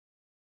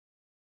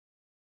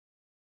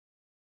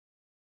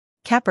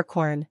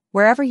Capricorn,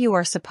 wherever you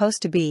are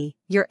supposed to be,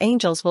 your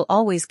angels will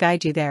always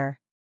guide you there.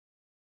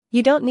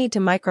 You don't need to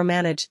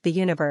micromanage the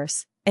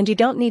universe, and you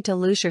don't need to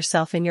lose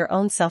yourself in your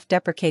own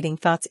self-deprecating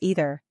thoughts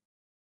either.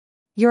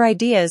 Your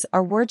ideas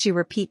are words you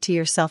repeat to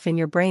yourself in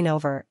your brain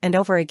over and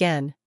over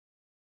again.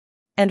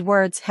 And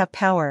words have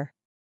power.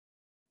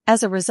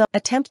 As a result,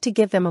 attempt to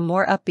give them a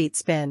more upbeat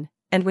spin,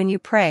 and when you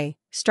pray,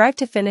 strive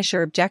to finish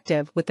your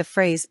objective with the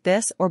phrase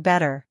 "this" or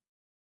 "better."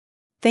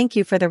 Thank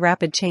you for the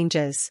rapid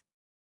changes.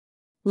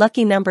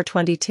 Lucky number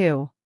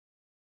 22.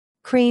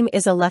 Cream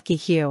is a lucky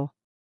hue.